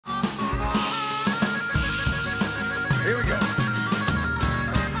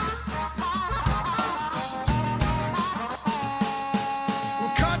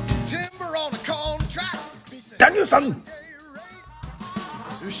son.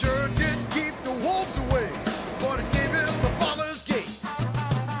 You sure did keep the wolves away, but it gave him the father's gate.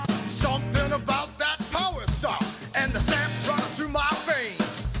 Something about that power saw and the sap running through my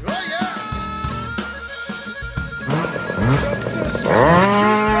veins. Oh yeah. Just a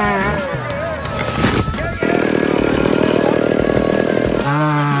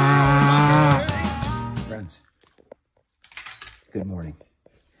Friends, good morning.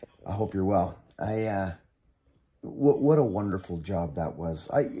 I hope you're well. What a wonderful job that was.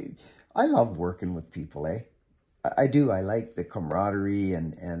 I love working with people, eh? I do. I like the camaraderie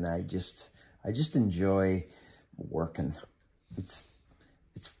and I just enjoy working. It's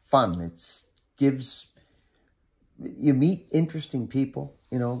fun. You meet interesting people,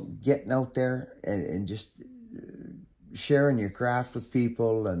 you know, getting out there and just sharing your craft with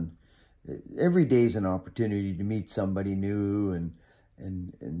people, and every day is an opportunity to meet somebody new and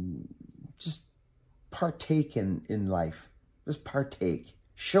just partake in life. Just partake.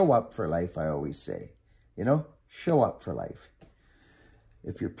 Show up for life, I always say. You know, show up for life.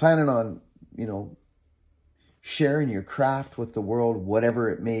 If you're planning on, you know, sharing your craft with the world, whatever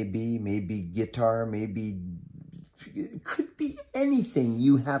it may be guitar, it could be anything.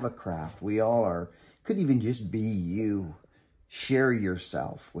 You have a craft. We all are. It could even just be you. Share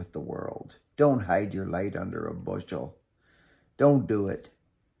yourself with the world. Don't hide your light under a bushel. Don't do it.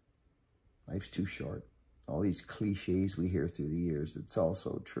 Life's too short. All these cliches we hear through the years, it's all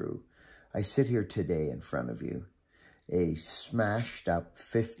so true. I sit here today in front of you, a smashed up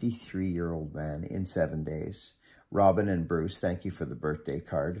 53-year-old man in 7 days. Robin and Bruce, thank you for the birthday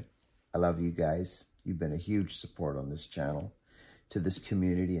card. I love you guys. You've been a huge support on this channel, to this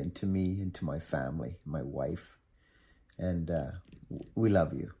community, and to me, and to my family, my wife. And we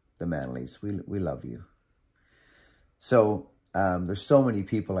love you, the Manleys. We love you. So there's so many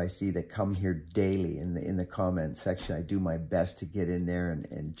people I see that come here daily in the comment section. I do my best to get in there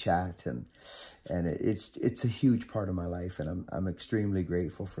and chat, and it's a huge part of my life, and I'm extremely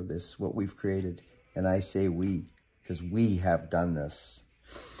grateful for this, what we've created. And I say we, because we have done this.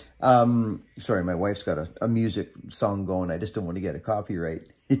 Sorry, my wife's got a music song going. I just don't want to get a copyright.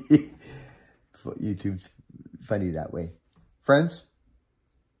 YouTube's funny that way. Friends,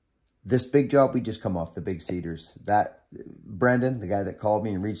 this big job, we just come off the Big Cedars. That Brendan, the guy that called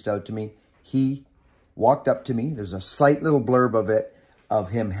me and reached out to me, he walked up to me. There's a slight little blurb of it, of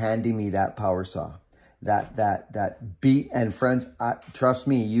him handing me that power saw. That beat. And friends, trust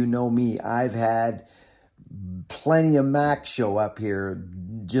me, you know me. I've had plenty of Macs show up here,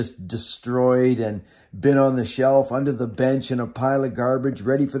 just destroyed, and been on the shelf, under the bench, in a pile of garbage,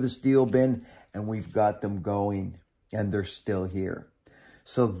 ready for the steel bin. And we've got them going, and they're still here.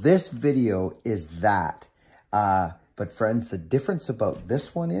 So this video is that. But friends, the difference about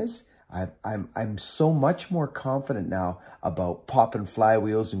this one is I'm so much more confident now about popping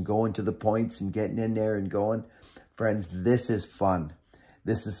flywheels and going to the points and getting in there and going. Friends, this is fun.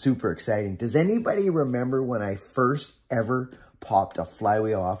 This is super exciting. Does anybody remember when I first ever popped a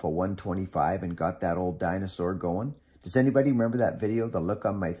flywheel off a 125 and got that old dinosaur going? Does anybody remember that video? The look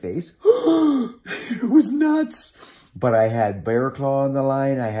on my face? It was nuts. But I had Bear Claw on the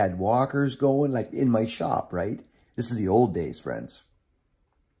line. I had walkers going, like in my shop, right? This is the old days, friends.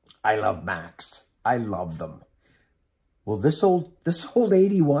 I love Macs. I love them. Well, this old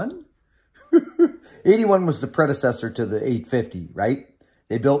 81, 81 was the predecessor to the 850, right?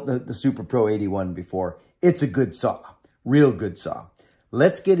 They built the Super Pro 81 before. It's a good saw, real good saw.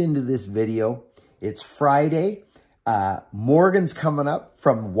 Let's get into this video. It's Friday. Morgan's coming up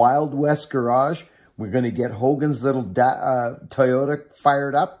from Wild West Garage. We're going to get Hogan's little Toyota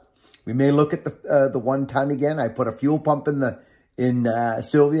fired up. We may look at the 1 ton again. I put a fuel pump in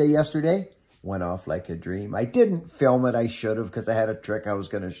Sylvia yesterday. Went off like a dream. I didn't film it. I should have, because I had a trick I was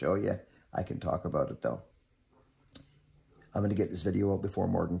going to show you. I can talk about it though. I'm going to get this video out before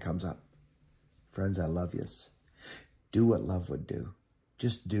Morgan comes up. Friends, I love yous. Do what love would do.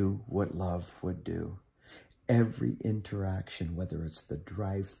 Just do what love would do. Every interaction, whether it's the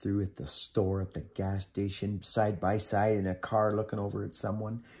drive-through, at the store, at the gas station, side by side in a car looking over at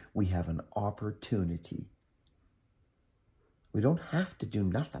someone, we have an opportunity. We don't have to do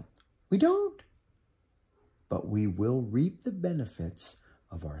nothing. We don't. But we will reap the benefits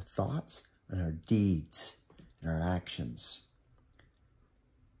of our thoughts and our deeds and our actions.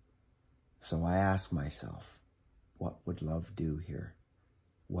 So I ask myself, what would love do here?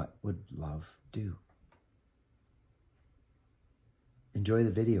 What would love do? Enjoy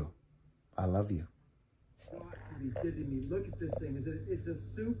the video. I love you. Got to be kidding me. Look at this thing. It's a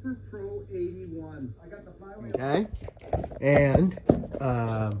Super Pro 81. I got the flywheel. Okay. And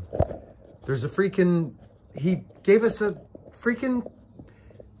there's a freaking he gave us a freaking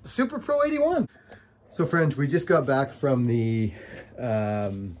Super Pro 81. So friends, we just got back from the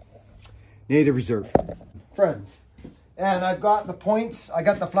Native Reserve. Friends, and I've got the points. I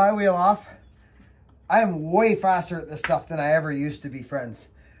got the flywheel off. I am way faster at this stuff than I ever used to be, friends.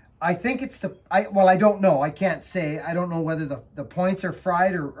 I think it's well, I don't know. I can't say. I don't know whether the points are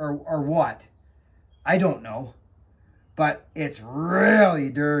fried or what. I don't know. But it's really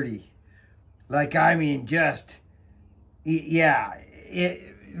dirty. Like, I mean, just, yeah,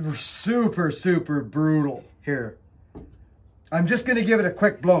 super, super brutal here. I'm just going to give it a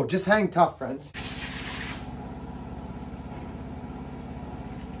quick blow. Just hang tough, friends.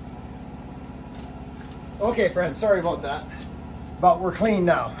 Okay, friends, sorry about that. But we're clean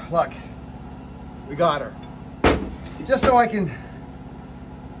now. Look, we got her. Just so I can,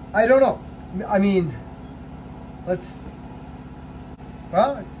 I don't know. I mean,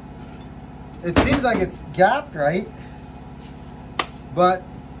 well, it seems like it's gapped, right? But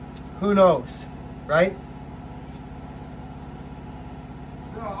who knows, right?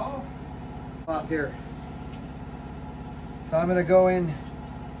 So, up here. So I'm gonna go in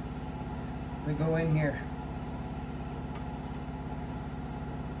here.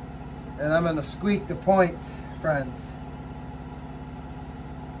 And I'm gonna squeak the points, friends.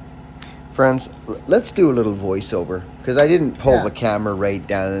 Friends, let's do a little voiceover because I didn't pull the Yeah. camera right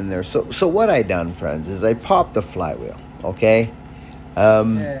down in there. So what I done, friends, is I popped the flywheel, okay?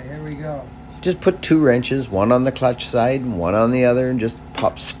 Okay, here we go. Just put 2 wrenches, one on the clutch side and one on the other, and just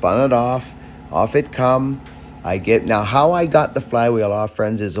spun it off. Off it come. Now how I got the flywheel off,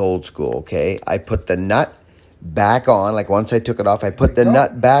 friends, is old school, okay? I put the nut back on, like once I took it off, I put the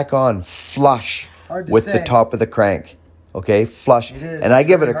nut back on flush with the top of the crank, okay? Flush. It is. And I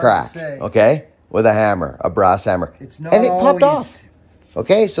give it a Very hard crack, to say. okay? With a hammer, a brass hammer. It's not and it popped always off.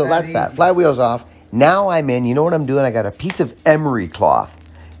 Okay, so that's that. easy. Flywheel's off. Now I'm in, you know what I'm doing? I got a piece of emery cloth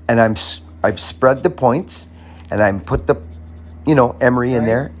and I've spread the points and I'm put the, emery in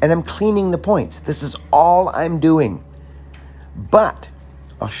there and I'm cleaning the points. This is all I'm doing. But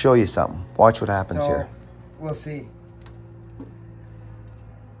I'll show you something. Watch what happens here. We'll see.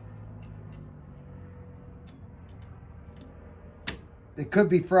 It could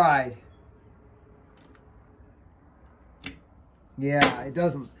be fried. Yeah, it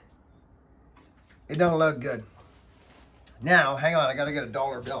don't look good. Now, hang on, I gotta get a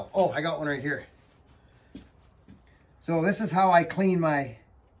dollar bill. Oh, I got one right here. So this is how I clean I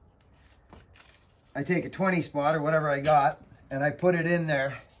take a 20 spot or whatever I got, and I put it in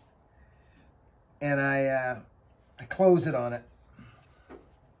there, and I close it on it.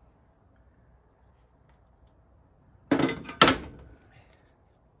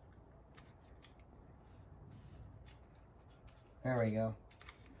 There we go.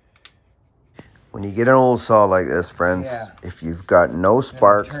 When you get an old saw like this, friends, if you've got no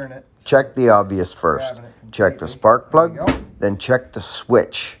spark, turn it. check the obvious first. Check the spark plug, then check the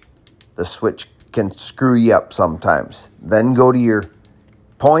switch. The switch can screw you up sometimes. Then go to your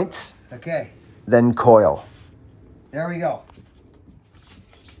points. Okay. Then coil. There we go.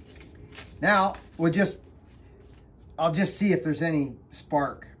 Now, I'll just see if there's any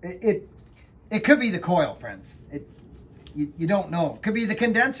spark. It could be the coil, friends. You don't know. It could be the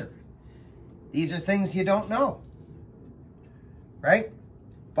condenser. These are things you don't know, right?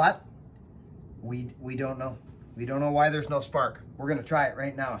 But we don't know. We don't know why there's no spark. We're gonna try it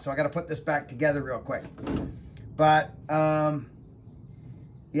right now. So I gotta put this back together real quick. But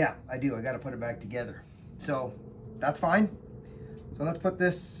yeah, I do. I gotta put it back together. So that's fine. So let's put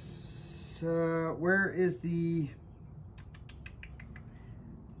this.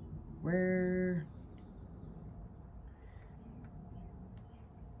 Where?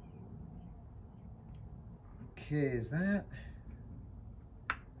 Okay, is that?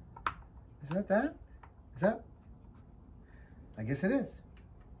 I guess it is.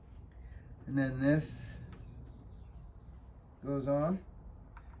 And then this goes on,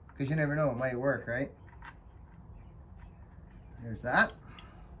 because you never know, it might work, right? There's that.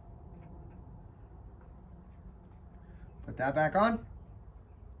 Put that back on.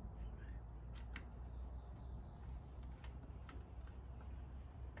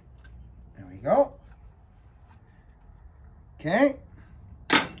 There we go. Okay.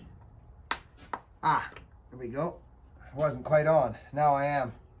 There we go. I wasn't quite on. Now I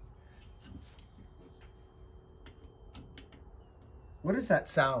am. What is that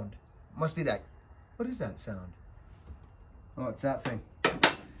sound? Must be that. What is that sound? Oh, it's that thing.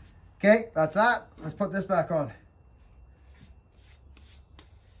 Okay, that's that. Let's put this back on.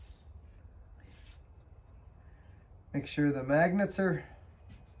 Make sure the magnets are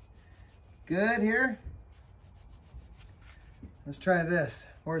good here. Let's try this.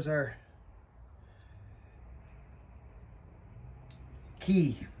 Where's our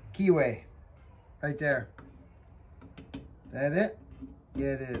keyway? Right there. That it?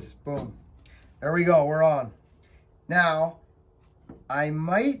 Yeah, it is. Boom. There we go. We're on. Now, I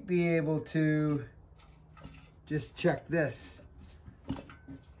might be able to just check this.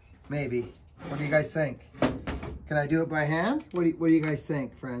 Maybe. What do you guys think? Can I do it by hand? What do you guys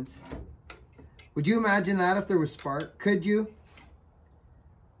think, friends? Would you imagine that if there was spark? Could you?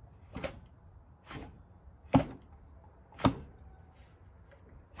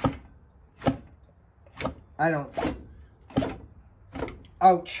 I don't.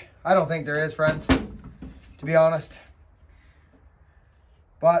 Ouch. I don't think there is, friends. To be honest.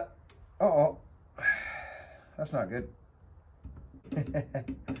 But, uh-oh. That's not good.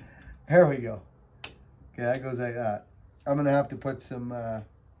 There we go. Okay, that goes like that. I'm going to have to put some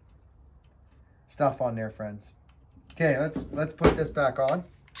stuff on there, friends. Okay, let's put this back on.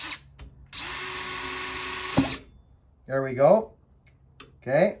 There we go.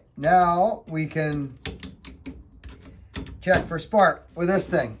 Okay, now we can check for spark with this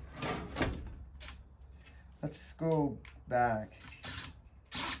thing. Let's go back.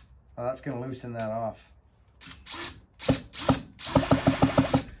 Oh, that's going to loosen that off.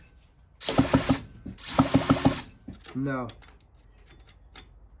 No.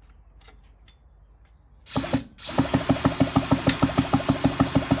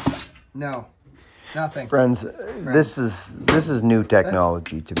 No. Nothing. Friends, this is new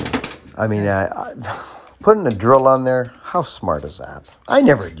technology to me. I mean, putting a drill on there, how smart is that? I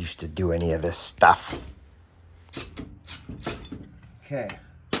never used to do any of this stuff. Okay,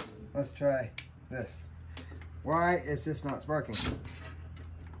 let's try this. Why is this not sparking?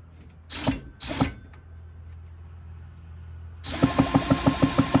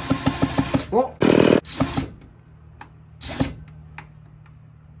 Whoa!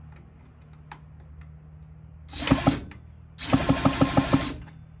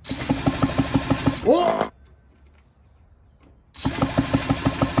 Whoa!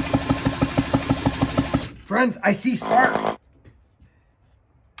 Friends, I see spark.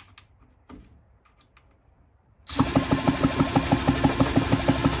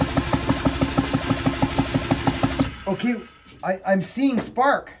 Okay, I'm seeing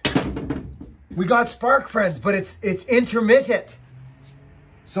spark. We got spark, friends, but it's intermittent.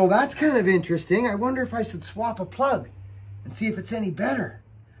 So that's kind of interesting. I wonder if I should swap a plug and see if it's any better.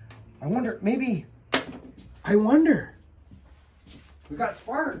 I wonder. We got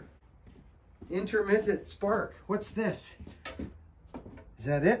spark. Intermittent spark. What's this? Is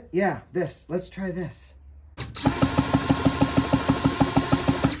that it? Yeah, this. Let's try this.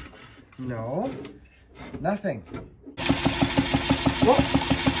 No. Nothing. Whoa.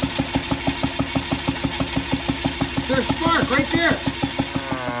 There's spark right there.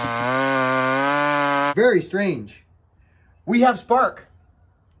 Very strange. We have spark.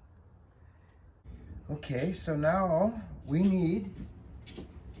 Okay, so now we need...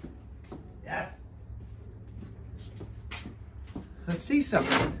 Yes. Let's see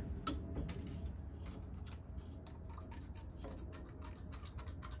something.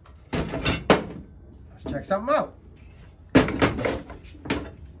 Let's check something out.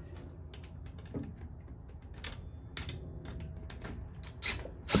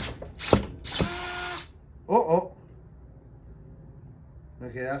 Uh-oh.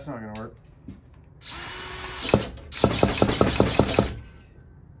 Okay, that's not gonna work.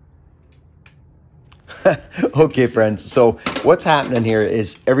 Okay, friends, so what's happening here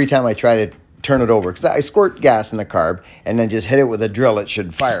is every time I try to turn it over, because I squirt gas in the carb and then just hit it with a drill, it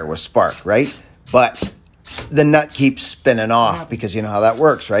should fire with spark, right? But the nut keeps spinning off because you know how that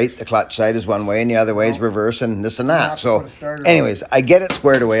works, right? The clutch side is one way and the other way is reverse and this and that. So anyways, I get it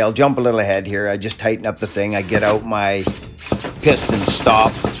squared away. I'll jump a little ahead here. I just tighten up the thing. I get out my piston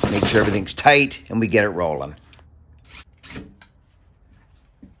stop, make sure everything's tight, and we get it rolling.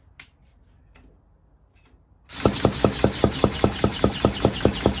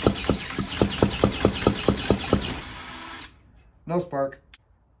 No spark.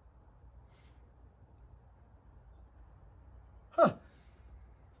 Huh.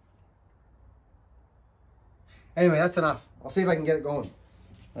 Anyway, that's enough. I'll see if I can get it going.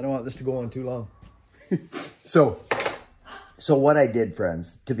 I don't want this to go on too long. So what I did,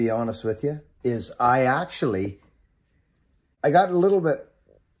 friends, to be honest with you, is I got a little bit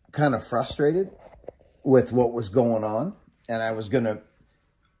kind of frustrated with what was going on. And I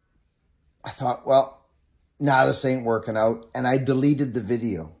thought, well, nah, this ain't working out. And I deleted the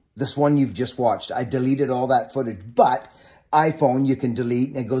video. This one you've just watched. I deleted all that footage. But iPhone, you can delete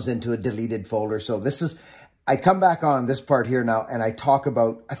and it goes into a deleted folder. So I come back on this part here now and I talk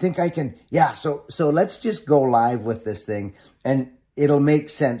about, I think I can, yeah, so let's just go live with this thing and it'll make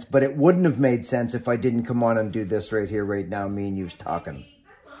sense, but it wouldn't have made sense if I didn't come on and do this right here, right now, me and you talking.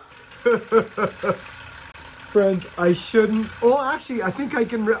 Friends, I shouldn't. Oh, actually, I think I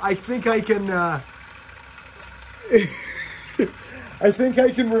can I think I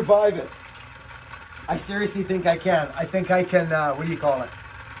can revive it. I seriously think I can. I think I can, what do you call it?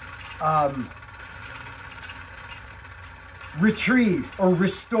 Retrieve or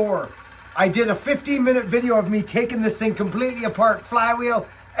restore. I did a 15-minute video of me taking this thing completely apart, flywheel,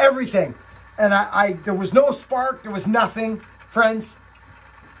 everything. And there was no spark, there was nothing, friends.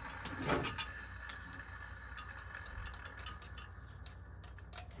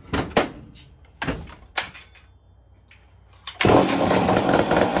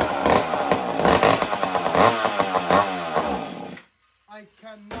 I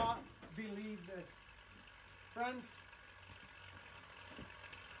cannot believe this.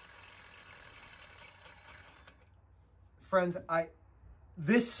 Friends,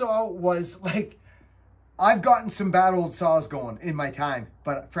 this saw was like, I've gotten some bad old saws going in my time,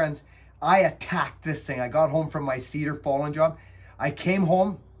 but friends, I attacked this thing. I got home from my cedar falling job. I came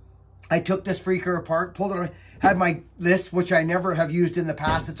home, I took this freaker apart, pulled it, had this, which I never have used in the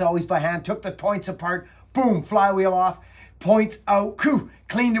past. It's always by hand, took the points apart, boom, flywheel off, points out,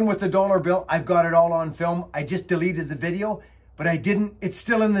 cleaned them with the dollar bill. I've got it all on film. I just deleted the video, but I didn't, it's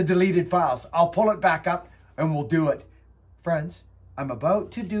still in the deleted files. I'll pull it back up and we'll do it. Friends, I'm about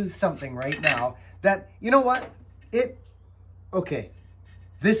to do something right now that, you know what? Okay,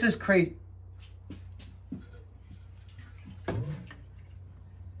 this is crazy.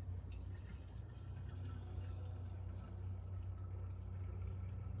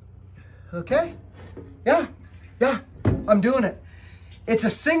 Okay, yeah, I'm doing it. It's a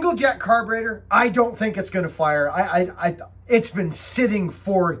single jet carburetor. I don't think it's gonna fire. It's been sitting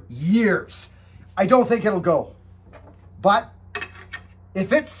for years. I don't think it'll go. But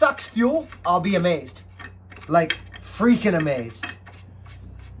if it sucks fuel, I'll be amazed. Like, freaking amazed.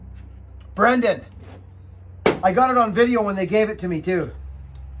 Brendan, I got it on video when they gave it to me too.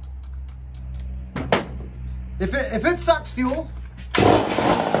 If it sucks fuel,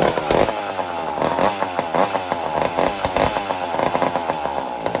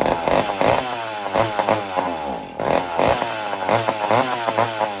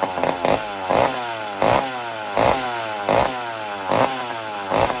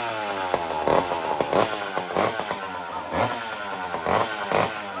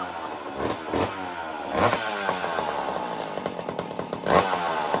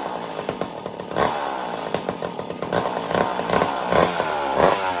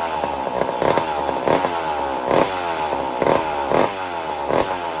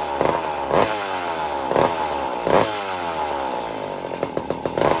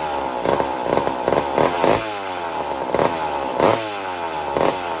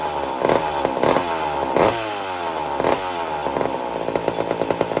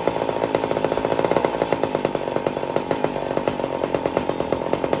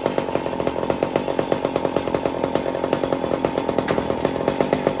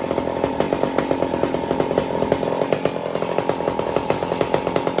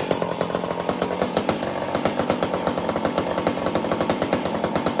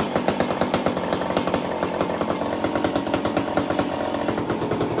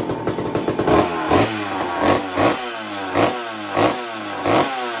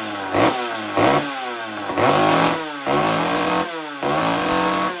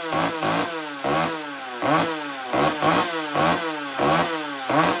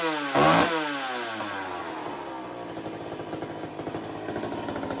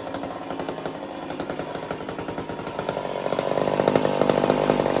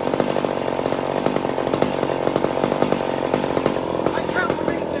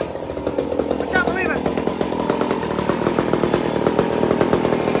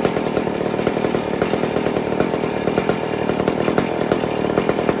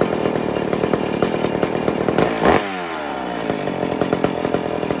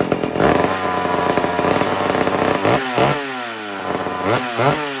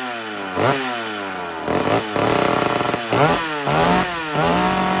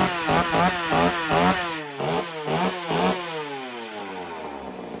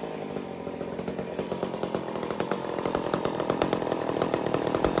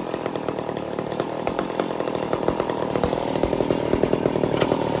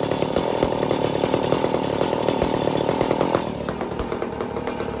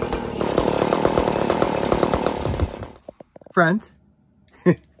 friends,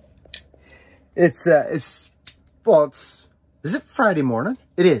 it's well, is it Friday morning?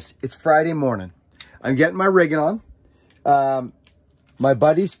 It is. It's Friday morning. I'm getting my rigging on. My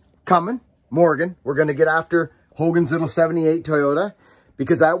buddy's coming, Morgan. We're going to get after Hogan's little 78 Toyota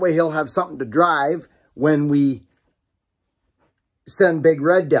because that way he'll have something to drive when we send Big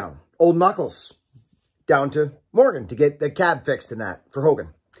Red down, Old Knuckles, down to Morgan to get the cab fixed and that for Hogan.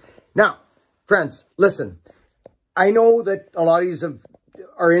 Now, friends, listen, I know that a lot of you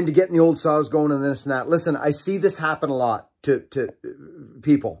are into getting the old saws going and this and that. Listen, I see this happen a lot to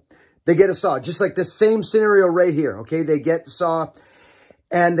people. They get a saw, just like this same scenario right here, okay? They get the saw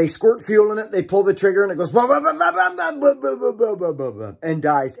and they squirt fuel in it. They pull the trigger and it goes and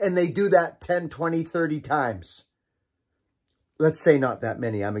dies. And they do that 10, 20, 30 times. Let's say not that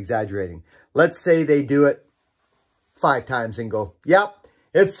many. I'm exaggerating. Let's say they do it 5 times and go, yep,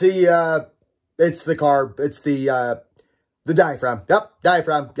 it's the carb. It's the diaphragm. Yep,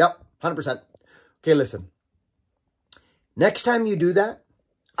 diaphragm. Yep, 100%. Okay, listen. Next time you do that,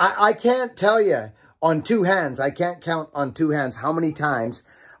 I can't tell you on 2 hands. I can't count on 2 hands how many times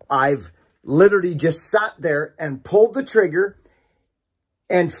I've literally just sat there and pulled the trigger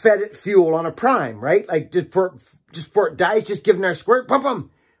and fed it fuel on a prime, right? Like just before it dies, just giving our squirt, pump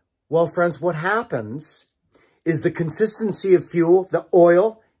them. Well, friends, what happens is the consistency of fuel, the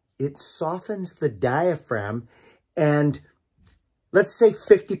oil, it softens the diaphragm. And let's say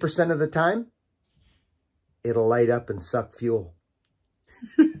 50% of the time, it'll light up and suck fuel.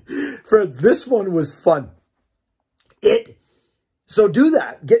 Friends, this one was fun. So do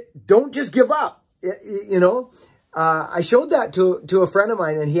that. Don't just give up. You know, I showed that to a friend of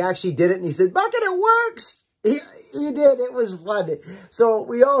mine and he actually did it and he said, Bucket, it works. He did. It was fun. So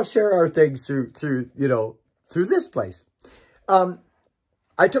we all share our things through this place.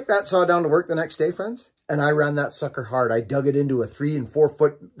 I took that saw down to work the next day, friends, and I ran that sucker hard. I dug it into a 3 and 4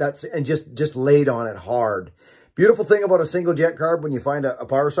 foot, and just laid on it hard. Beautiful thing about a single jet carb, when you find a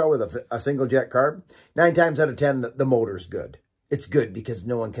power saw with a single jet carb, 9 times out of 10, the motor's good. It's good because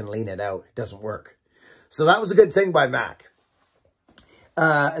no one can lean it out. It doesn't work. So that was a good thing by Mac.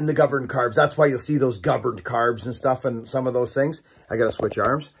 And the governed carbs. That's why you'll see those governed carbs and stuff and some of those things. I got to switch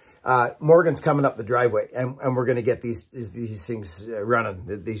arms. Morgan's coming up the driveway and we're going to get these things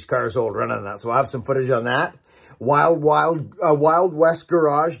running, these cars old running and that. So I'll have some footage on that. Wild West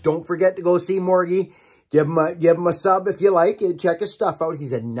Garage. Don't forget to go see Morgie. Give him a sub if you like. Check his stuff out.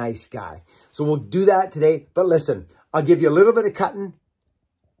 He's a nice guy. So we'll do that today. But listen, I'll give you a little bit of cutting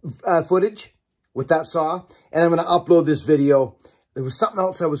footage with that saw. And I'm going to upload this video. There was something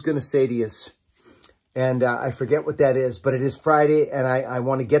else I was going to say to you. And I forget what that is. But it is Friday. And I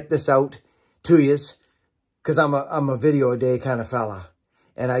want to get this out to you. Because I'm a video a day kind of fella.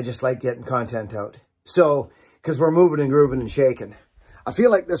 And I just like getting content out. So, because we're moving and grooving and shaking. I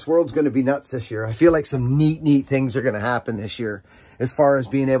feel like this world's going to be nuts this year. I feel like some neat things are going to happen this year as far as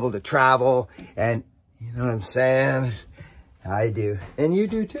being able to travel. And you know what I'm saying? I do. And you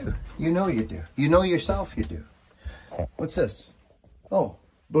do too. You know you do. You know yourself you do. What's this? Oh,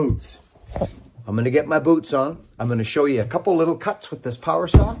 boots. I'm going to get my boots on. I'm going to show you a couple little cuts with this power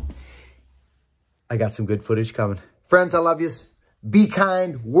saw. I got some good footage coming. Friends, I love you. Be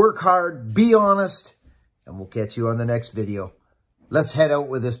kind, work hard, be honest, and we'll catch you on the next video. Let's head out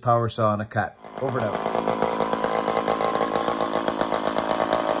with this power saw and a cut. Over and out.